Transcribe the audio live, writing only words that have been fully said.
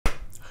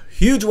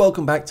Huge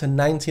welcome back to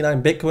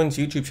 99 Bitcoin's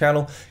YouTube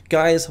channel.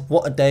 Guys,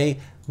 what a day.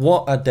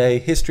 What a day.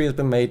 History has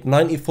been made.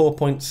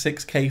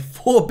 94.6k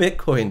for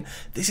Bitcoin.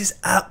 This is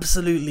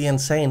absolutely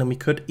insane, and we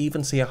could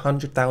even see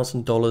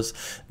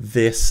 $100,000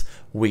 this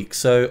week.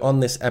 So on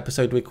this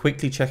episode, we're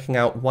quickly checking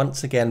out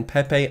once again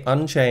PEPE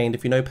Unchained.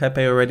 If you know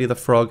PEPE already, the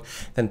frog,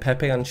 then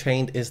PEPE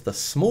Unchained is the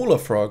smaller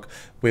frog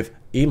with,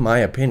 in my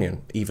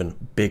opinion,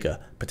 even bigger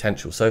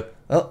potential. So,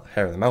 oh,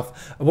 hair in the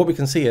mouth. What we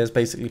can see is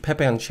basically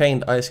PEPE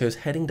Unchained ICO is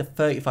heading to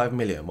 35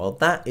 million. Well,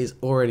 that is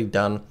already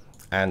done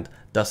and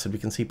dusted. We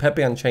can see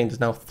PEPE Unchained is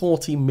now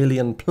 40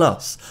 million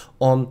plus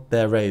on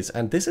their raise,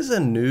 and this is a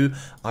new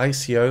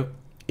ICO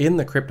in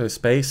the crypto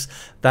space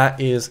that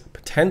is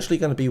potentially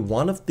going to be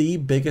one of the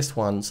biggest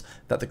ones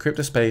that the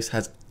crypto space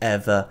has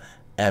ever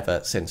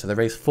seen. So they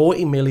raised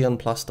 $40 million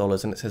plus,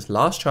 and it says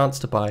last chance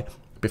to buy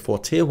before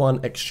tier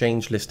 1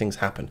 exchange listings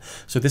happen.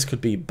 So this could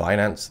be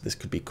Binance, this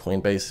could be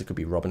Coinbase, this could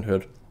be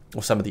Robinhood,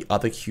 or some of the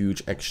other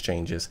huge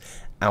exchanges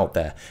out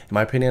there. In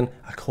my opinion,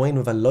 a coin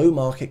with a low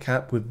market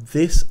cap with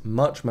this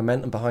much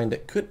momentum behind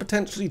it could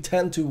potentially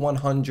 10 to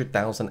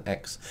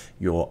 100,000x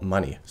your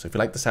money. So if you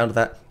like the sound of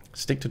that,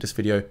 stick to this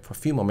video for a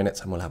few more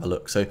minutes and we'll have a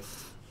look. So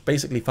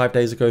basically 5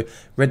 days ago,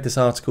 read this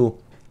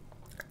article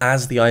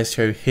as the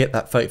ICO hit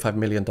that $35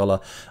 million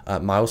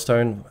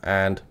milestone,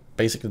 and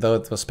basically they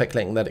were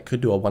speculating that it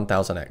could do a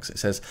 1000x. It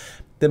says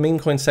the meme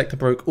coin sector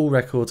broke all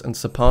records and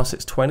surpassed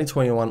its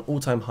 2021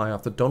 all-time high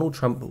after Donald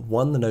Trump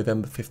won the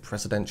November 5th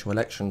presidential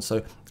election.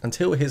 So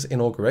until his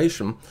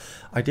inauguration,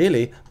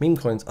 ideally, meme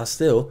coins are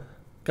still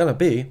gonna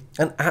be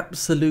an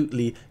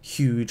absolutely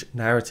huge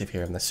narrative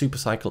here, and the super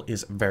cycle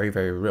is very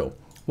real.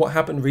 What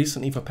happened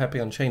recently for PEPE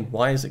Unchained?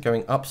 Why is it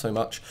going up so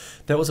much?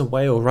 There was a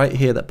whale right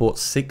here that bought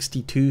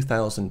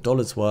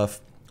 $62,000 worth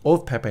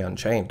of PEPE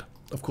Unchained.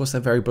 Of course, they're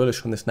very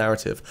bullish on this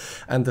narrative,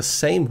 and the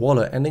same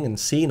wallet ending in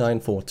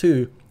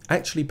C942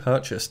 actually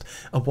purchased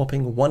a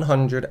whopping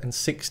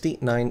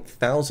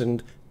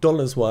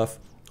 $169,000 worth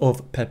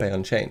of PEPE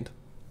Unchained.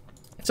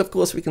 So of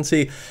course we can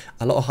see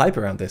a lot of hype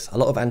around this, a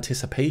lot of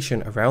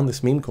anticipation around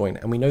this meme coin,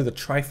 and we know the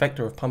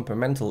trifecta of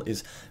fundamental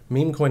is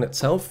meme coin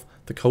itself,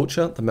 the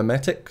culture, the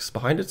memetics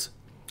behind it,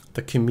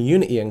 the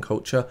community and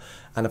culture,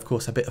 and of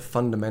course a bit of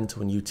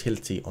fundamental and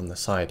utility on the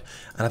side.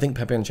 And I think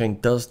PEPE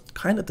Unchained does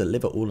kind of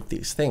deliver all of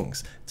these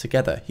things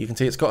together. You can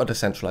see it's got a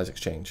decentralized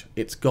exchange,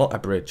 it's got a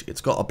bridge,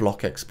 it's got a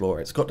block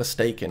explorer, it's got the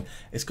staking,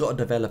 it's got a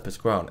developer's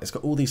grant, it's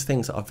got all these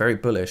things that are very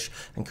bullish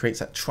and creates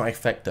that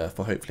trifecta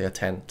for hopefully a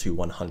 10 to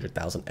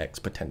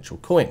 100,000x potential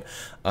coin.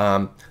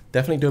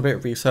 Definitely do a bit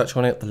of research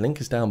on it. The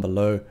link is down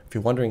below. If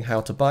you're wondering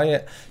how to buy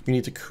it, you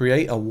need to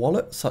create a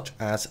wallet such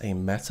as a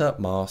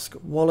MetaMask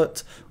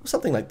wallet or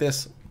something like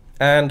this.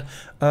 And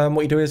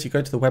what you do is you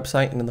go to the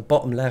website, and in the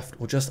bottom left,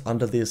 or just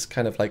under this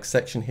kind of like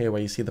section here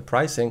where you see the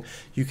pricing,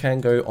 you can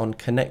go on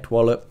Connect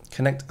Wallet,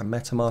 connect a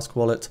MetaMask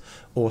wallet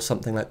or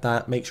something like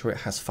that. Make sure it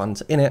has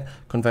funds in it,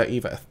 convert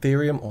either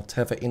Ethereum or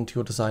Tether into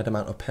your desired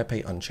amount of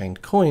PEPE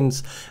Unchained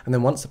coins. And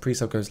then once the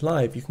pre-sale goes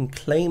live, you can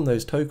claim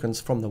those tokens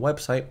from the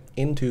website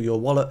into your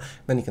wallet.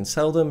 Then you can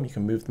sell them, you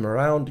can move them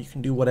around, you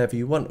can do whatever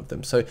you want with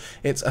them. So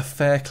it's a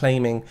fair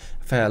claiming,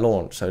 fair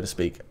launch, so to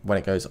speak, when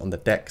it goes on the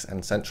DEX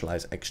and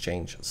centralized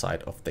exchange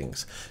side of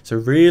things. So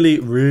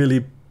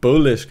really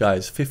bullish,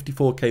 guys.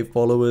 54k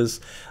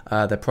followers.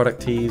 Their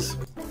product teas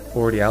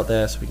already out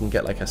there, so we can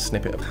get like a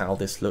snippet of how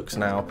this looks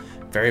now.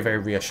 Very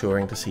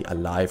reassuring to see a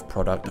live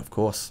product, of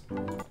course.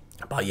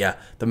 But yeah,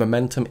 the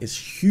momentum is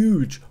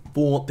huge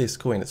for this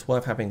coin. It's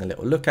worth having a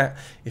little look at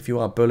if you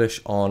are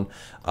bullish on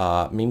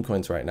meme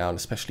coins right now, and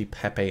especially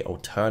PEPE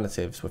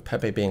alternatives. With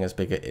PEPE being as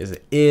big as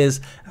it is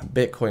and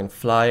Bitcoin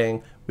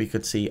flying, we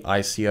could see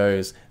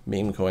ICOs,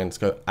 meme coins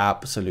go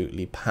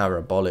absolutely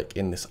parabolic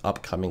in this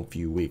upcoming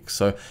few weeks.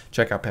 So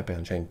check out PEPE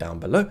Unchained down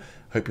below.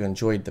 Hope you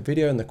enjoyed the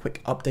video and the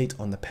quick update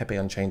on the PEPE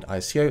Unchained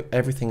ICO.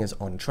 Everything is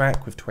on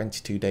track with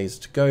 22 days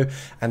to go,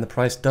 and the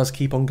price does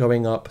keep on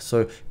going up.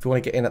 So if you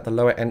want to get in at the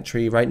lower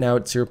entry, right now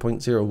it's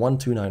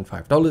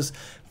 $0.01295.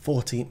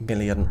 40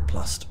 million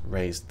plus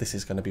raised. This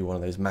is going to be one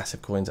of those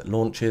massive coins that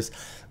launches,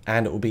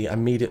 and it will be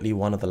immediately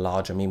one of the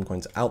larger meme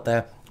coins out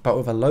there, but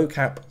with a low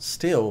cap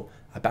still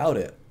about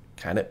it.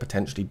 Can it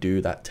potentially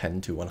do that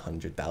 10 to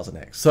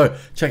 100,000x? So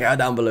check it out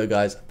down below,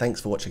 guys. Thanks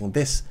for watching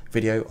this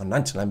video on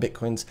 99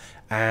 Bitcoins,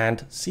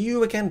 and see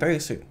you again very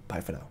soon.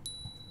 Bye for now.